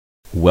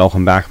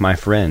Welcome back, my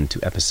friend,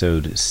 to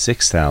episode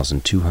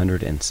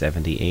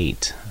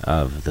 6278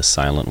 of The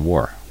Silent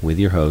War with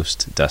your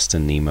host,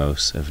 Dustin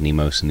Nemos of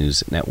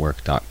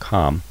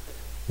nemosnewsnetwork.com,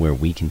 where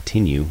we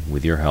continue,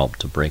 with your help,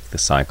 to break the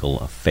cycle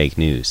of fake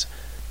news.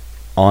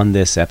 On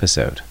this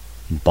episode,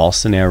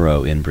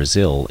 Bolsonaro in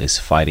Brazil is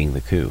fighting the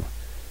coup.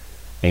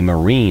 A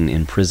Marine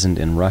imprisoned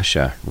in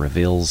Russia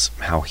reveals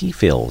how he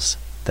feels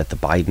that the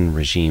Biden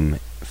regime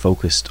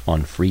focused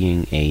on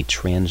freeing a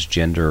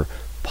transgender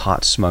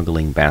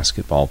pot-smuggling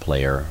basketball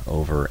player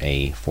over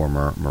a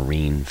former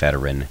Marine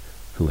veteran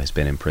who has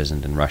been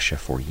imprisoned in Russia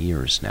for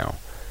years now.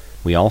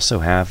 We also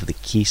have the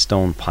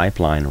Keystone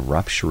Pipeline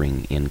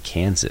rupturing in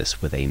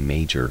Kansas with a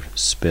major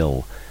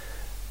spill,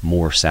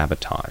 more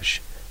sabotage,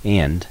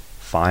 and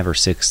 5 or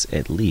 6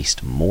 at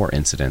least more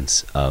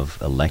incidents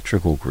of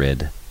electrical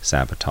grid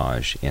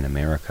sabotage in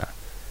America.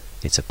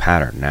 It's a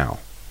pattern now,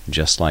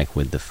 just like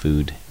with the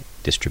food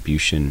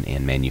distribution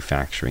and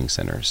manufacturing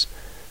centers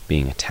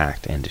being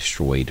attacked and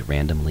destroyed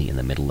randomly in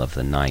the middle of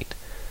the night.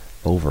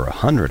 Over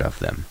 100 of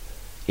them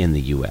in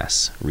the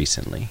U.S.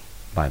 recently,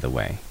 by the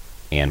way.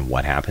 And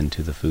what happened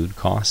to the food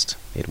cost?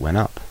 It went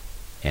up.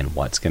 And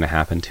what's going to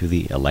happen to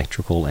the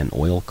electrical and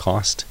oil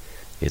cost?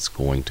 It's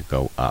going to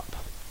go up.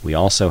 We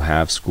also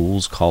have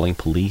schools calling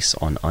police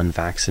on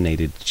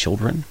unvaccinated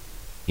children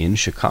in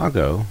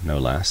Chicago, no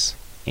less.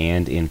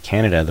 And in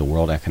Canada, the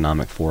World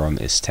Economic Forum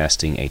is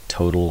testing a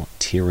total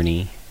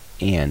tyranny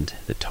and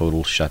the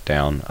total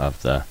shutdown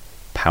of the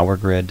power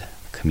grid,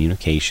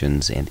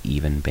 communications, and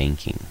even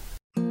banking.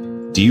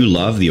 Do you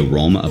love the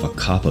aroma of a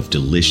cup of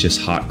delicious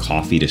hot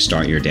coffee to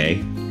start your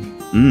day?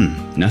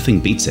 Nothing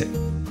beats it.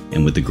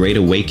 And with the Great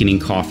Awakening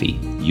Coffee,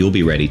 you'll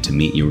be ready to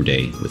meet your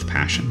day with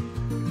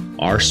passion.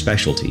 Our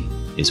specialty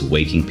is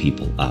waking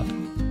people up.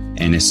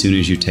 And as soon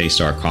as you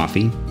taste our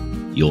coffee,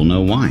 you'll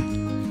know why.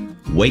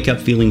 Wake up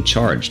feeling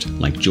charged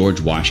like George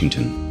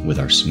Washington with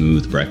our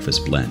smooth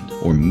breakfast blend.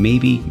 Or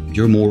maybe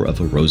you're more of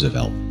a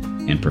Roosevelt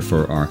and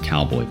prefer our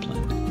cowboy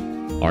blend.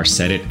 Our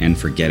Set It and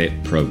Forget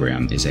It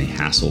program is a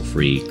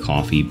hassle-free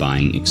coffee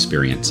buying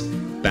experience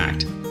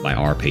backed by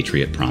our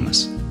Patriot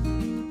Promise.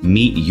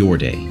 Meet your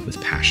day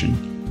with passion.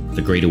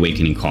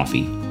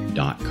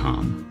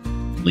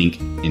 TheGreatAwakeningCoffee.com.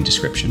 Link in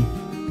description.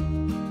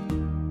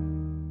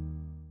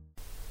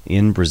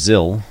 In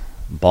Brazil,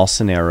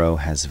 Bolsonaro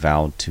has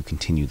vowed to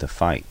continue the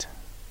fight.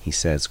 He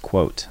says,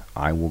 quote,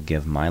 "I will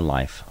give my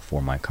life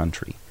for my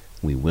country.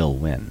 We will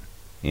win,"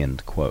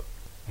 end quote.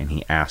 And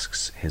he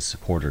asks his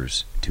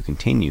supporters to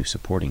continue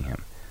supporting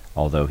him,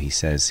 although he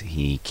says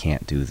he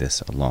can't do this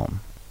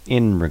alone.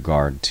 In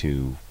regard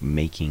to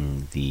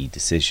making the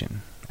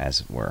decision,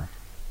 as it were,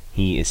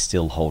 he is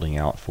still holding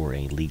out for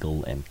a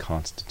legal and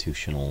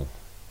constitutional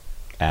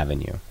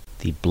avenue.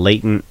 The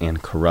blatant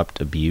and corrupt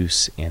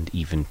abuse and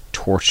even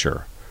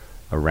torture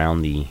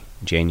around the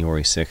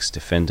January 6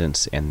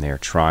 defendants and their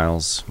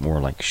trials, more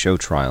like show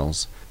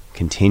trials,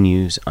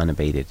 continues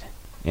unabated,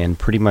 and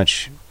pretty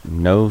much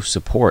no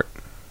support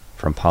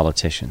from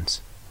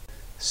politicians.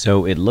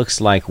 So it looks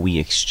like we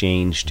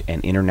exchanged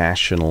an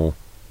international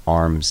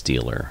arms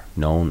dealer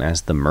known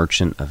as the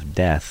Merchant of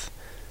Death,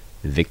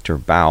 Victor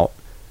Bout,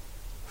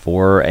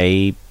 for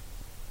a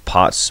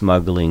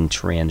pot-smuggling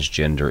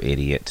transgender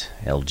idiot,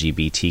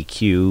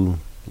 LGBTQ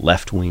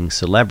left-wing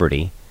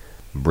celebrity,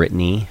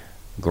 Brittany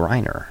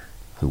Griner,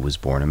 who was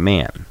born a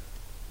man.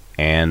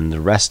 And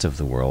the rest of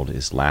the world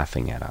is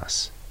laughing at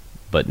us.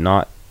 But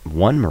not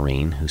one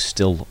Marine who's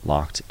still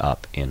locked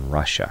up in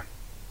Russia.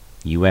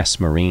 U.S.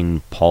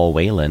 Marine Paul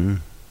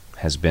Whelan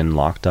has been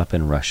locked up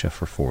in Russia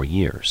for 4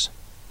 years.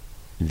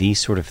 These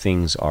sort of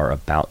things are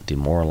about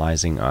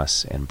demoralizing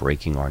us and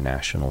breaking our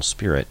national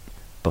spirit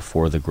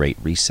before the Great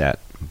Reset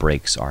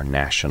breaks our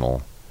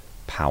national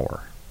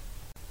power.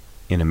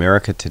 In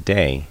America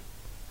today,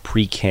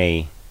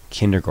 pre-K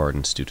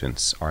kindergarten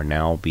students are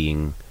now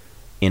being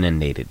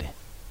inundated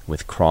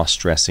with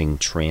cross-dressing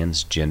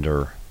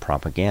transgender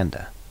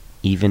propaganda,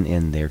 even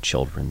in their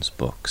children's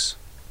books.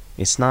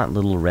 It's not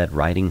Little Red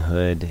Riding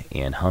Hood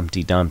and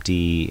Humpty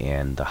Dumpty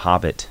and The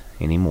Hobbit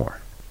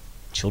anymore.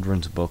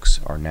 Children's books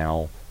are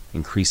now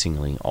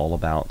increasingly all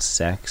about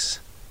sex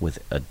with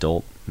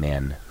adult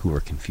men who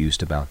are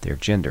confused about their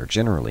gender,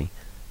 generally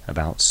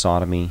about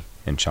sodomy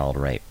and child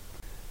rape.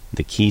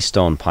 The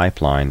Keystone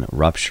Pipeline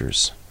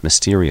ruptures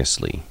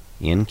mysteriously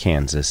in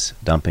Kansas,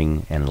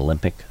 dumping an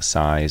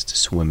Olympic-sized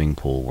swimming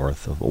pool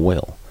worth of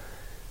oil.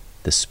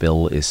 The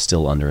spill is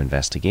still under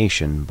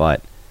investigation,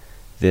 but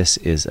this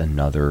is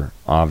another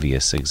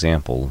obvious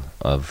example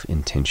of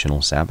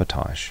intentional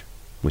sabotage,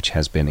 which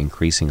has been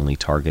increasingly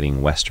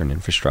targeting Western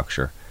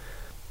infrastructure,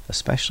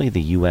 especially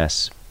the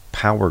U.S.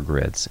 power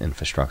grid's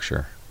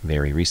infrastructure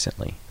very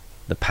recently.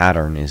 The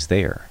pattern is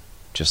there.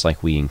 Just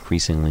like we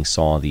increasingly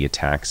saw the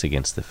attacks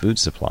against the food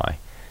supply,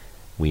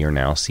 we are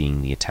now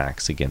seeing the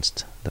attacks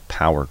against the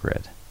power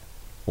grid,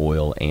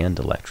 oil and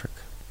electric.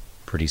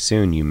 Pretty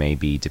soon you may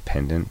be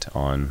dependent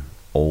on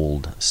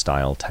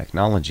old-style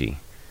technology,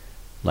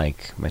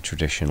 like a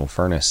traditional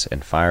furnace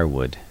and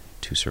firewood,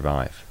 to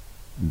survive.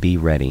 Be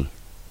ready.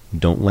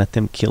 Don't let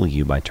them kill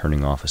you by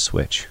turning off a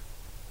switch.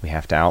 We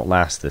have to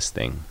outlast this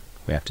thing.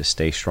 We have to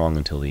stay strong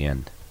until the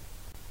end.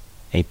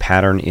 A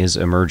pattern is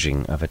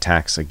emerging of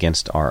attacks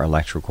against our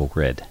electrical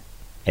grid.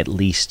 At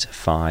least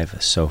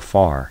 5 so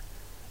far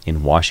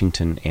in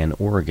Washington and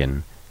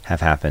Oregon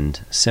have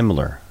happened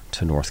similar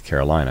to North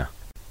Carolina.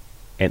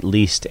 At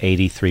least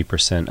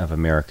 83% of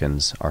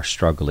Americans are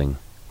struggling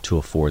to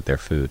afford their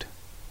food.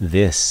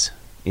 This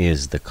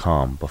is the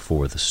calm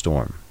before the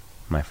storm,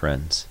 my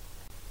friends.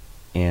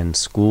 And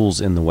schools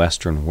in the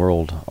Western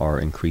world are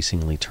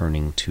increasingly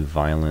turning to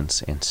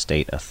violence and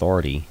state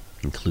authority,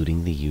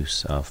 including the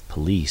use of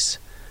police,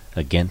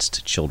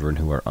 against children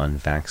who are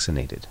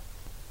unvaccinated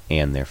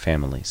and their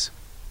families.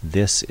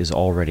 This is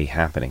already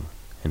happening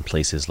in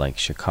places like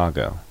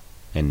Chicago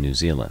and New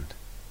Zealand.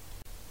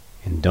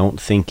 And don't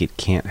think it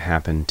can't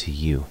happen to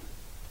you.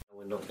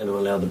 We're not going to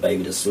allow the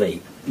baby to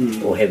sleep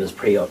or have his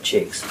pre-op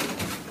checks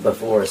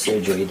before a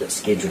surgery that's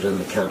scheduled and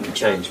that can't be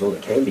changed. Well,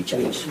 it can be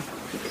changed.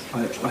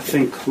 I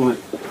think,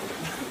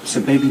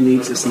 so baby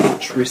needs as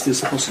much rest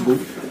as possible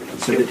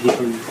so that he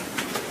can...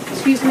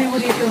 Excuse me,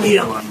 what are you doing?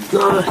 Yeah.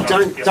 No,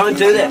 don't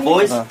do that,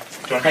 boys.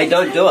 Hey,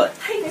 don't do it.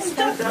 Please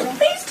don't do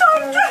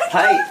it.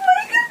 Hey,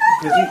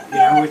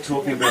 We're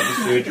talking about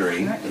the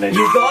surgery.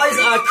 you guys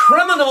are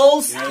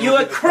criminals. You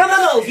are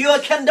criminals. You are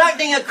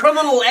conducting a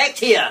criminal act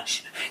here.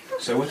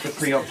 So with the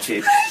pre-op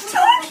check,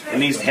 it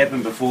needs to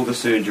happen before the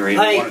surgery.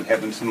 Hey, it won't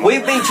happen tomorrow.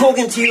 we've been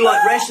talking to you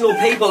like rational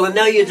people, and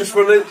now you just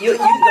remove. You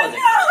guys.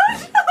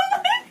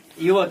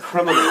 You are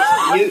criminals.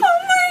 You guys.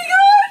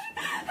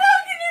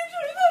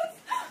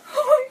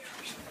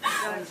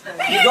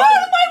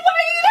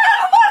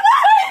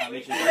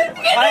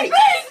 Hey,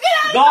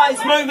 guys,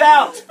 move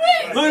out.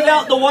 Move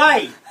out the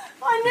way.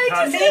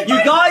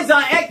 You guys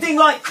are acting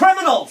like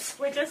criminals.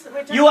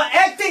 You are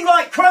acting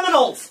like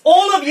criminals.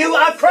 All of you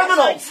are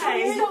criminals.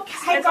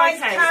 Hey guys,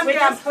 calm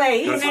down,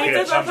 please.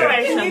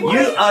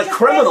 You are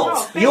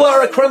criminals. You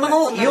are a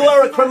criminal. You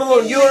are a criminal.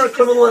 And you are a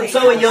criminal. And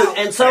so are you.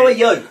 And so are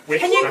you.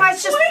 Can you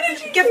guys just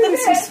give them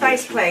some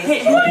space, please?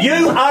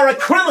 You are a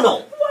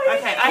criminal.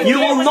 Okay, You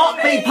will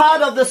not be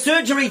part of the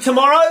surgery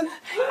tomorrow.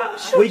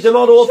 We do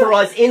not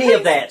authorise any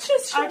of that.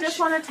 I just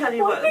want to tell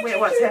you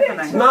what's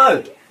happening.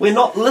 No, we're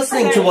not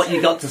listening to what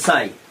you got to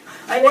say.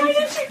 Why did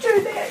you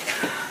do that?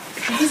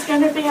 He's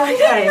going to be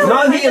okay.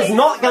 No, he is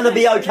not going to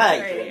be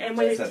okay. And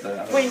we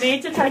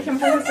need to take him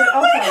for his...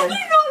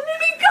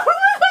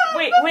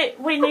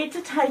 We need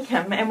to take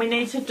him and we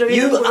need to do...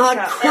 You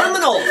are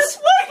criminals.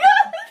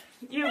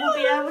 You will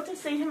be able to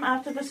see him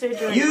after the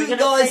surgery. You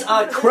guys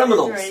are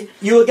criminals.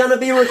 You are going to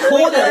be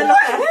recorded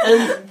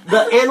in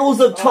the annals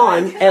of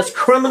time as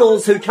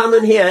criminals who come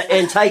in here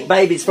and take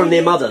babies from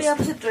their mothers.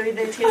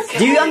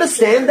 Do you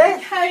understand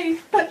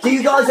that? Do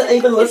you guys are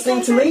even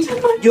listening to me?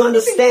 Do you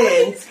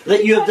understand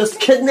that you have just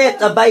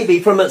kidnapped a baby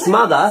from its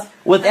mother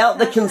without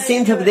the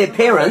consent of their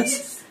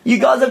parents? You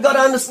guys have got to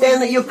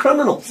understand that you're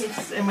criminals.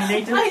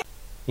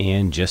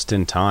 And just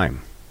in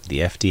time, the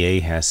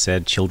FDA has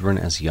said children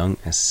as young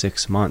as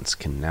 6 months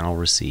can now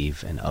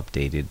receive an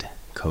updated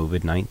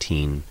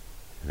COVID-19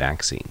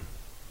 vaccine.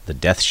 The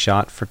death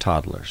shot for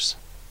toddlers.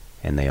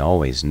 And they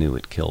always knew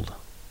it killed.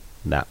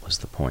 That was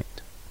the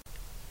point.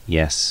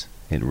 Yes,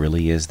 it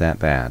really is that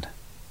bad.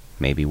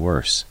 Maybe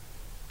worse.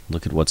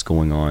 Look at what's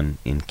going on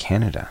in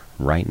Canada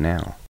right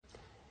now.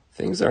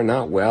 Things are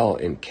not well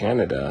in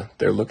Canada.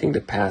 They're looking to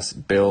pass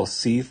Bill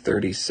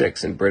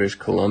C-36 in British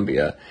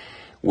Columbia,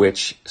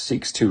 which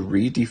seeks to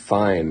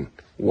redefine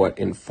what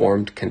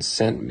informed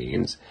consent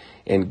means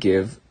and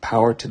give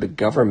power to the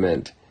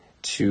government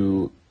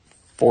to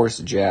force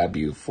jab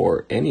you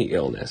for any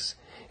illness,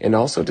 and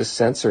also to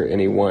censor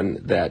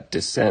anyone that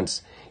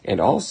dissents,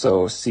 and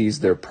also seize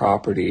their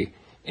property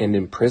and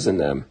imprison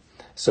them.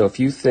 So if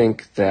you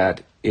think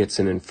that it's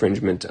an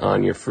infringement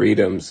on your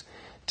freedoms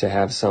to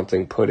have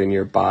something put in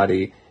your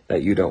body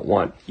that you don't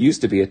want, used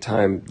to be a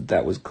time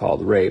that was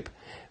called rape,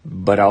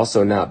 but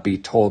also not be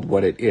told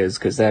what it is,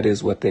 because that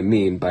is what they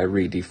mean by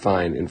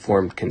redefine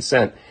informed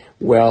consent.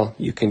 Well,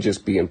 you can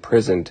just be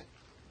imprisoned.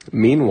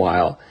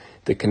 Meanwhile,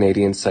 the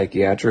Canadian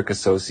Psychiatric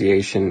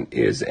Association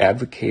is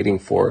advocating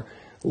for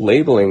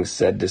labeling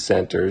said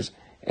dissenters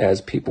as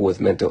people with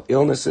mental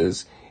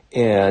illnesses,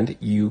 and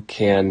you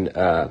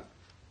can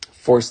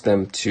force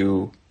them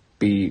to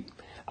be,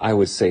 I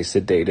would say,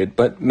 sedated,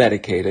 but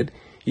medicated.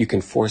 You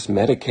can force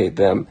medicate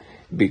them,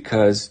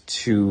 because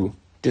to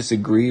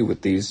disagree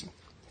with these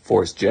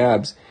forced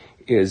jabs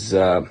is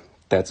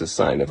that's a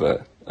sign of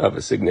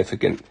a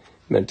significant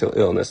mental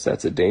illness.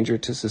 That's a danger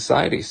to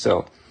society.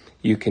 So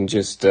you can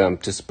just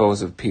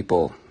dispose of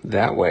people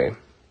that way.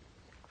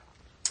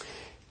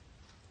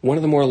 One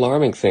of the more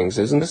alarming things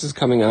is, and this is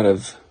coming out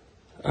of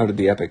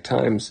the Epoch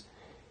Times,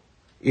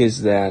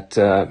 is that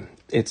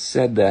it's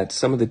said that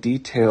some of the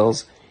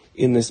details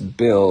in this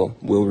bill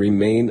will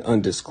remain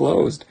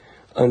undisclosed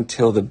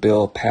until the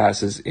bill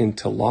passes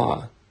into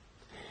law.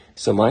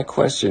 So my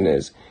question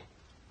is,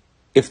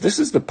 if this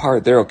is the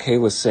part they're okay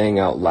with saying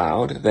out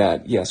loud,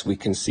 that yes, we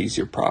can seize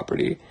your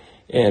property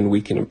and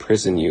we can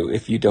imprison you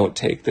if you don't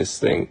take this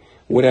thing,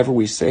 whatever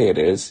we say it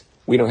is,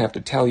 we don't have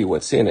to tell you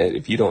what's in it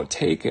if you don't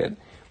take it.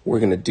 we're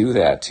going to do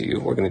that to you.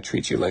 We're going to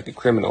treat you like a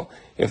criminal.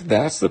 If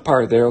that's the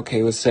part they're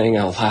okay with saying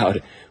out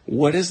loud,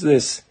 what is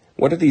this?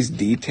 What are these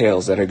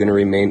details that are going to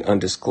remain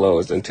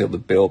undisclosed until the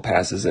bill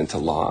passes into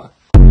law?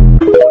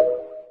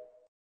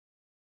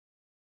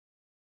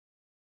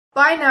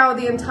 By now,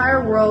 the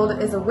entire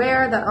world is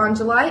aware that on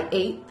July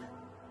 8th,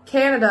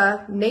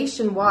 Canada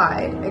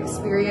nationwide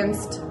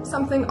experienced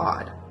something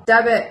odd.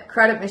 Debit,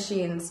 credit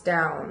machines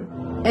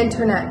down,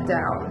 internet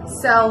down,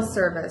 cell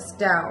service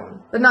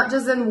down, but not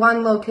just in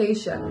one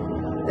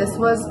location. This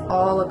was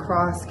all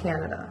across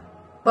Canada.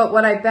 But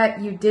what I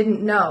bet you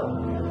didn't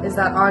know is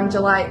that on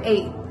July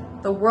 8th,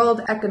 the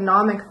World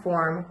Economic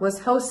Forum was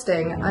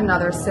hosting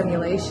another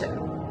simulation.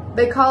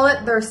 They call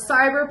it their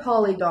Cyber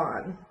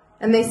Polygon,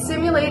 and they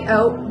simulate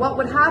out what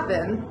would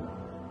happen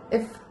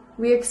if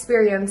we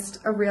experienced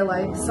a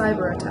real-life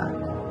cyber attack.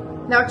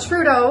 Now,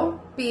 Trudeau,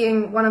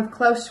 being one of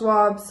Klaus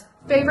Schwab's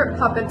favorite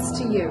puppets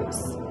to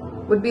use,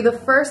 would be the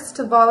first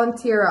to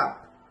volunteer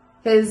up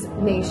his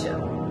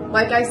nation.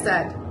 Like I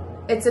said,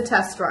 it's a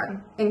test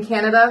run, and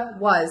Canada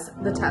was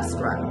the test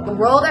run. The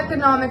World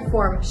Economic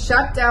Forum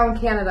shut down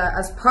Canada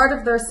as part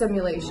of their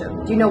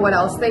simulation. Do you know what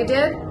else they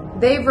did?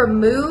 They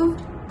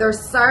removed their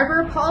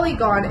Cyber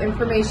Polygon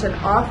information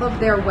off of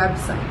their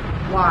website.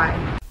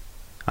 Why?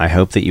 I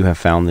hope that you have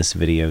found this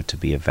video to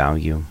be of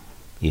value.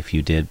 If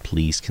you did,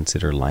 please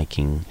consider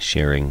liking,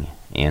 sharing,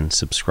 and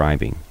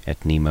subscribing at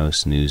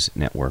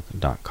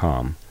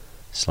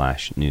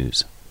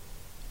nemosnewsnetwork.com/news.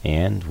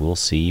 And we'll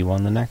see you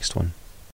on the next one.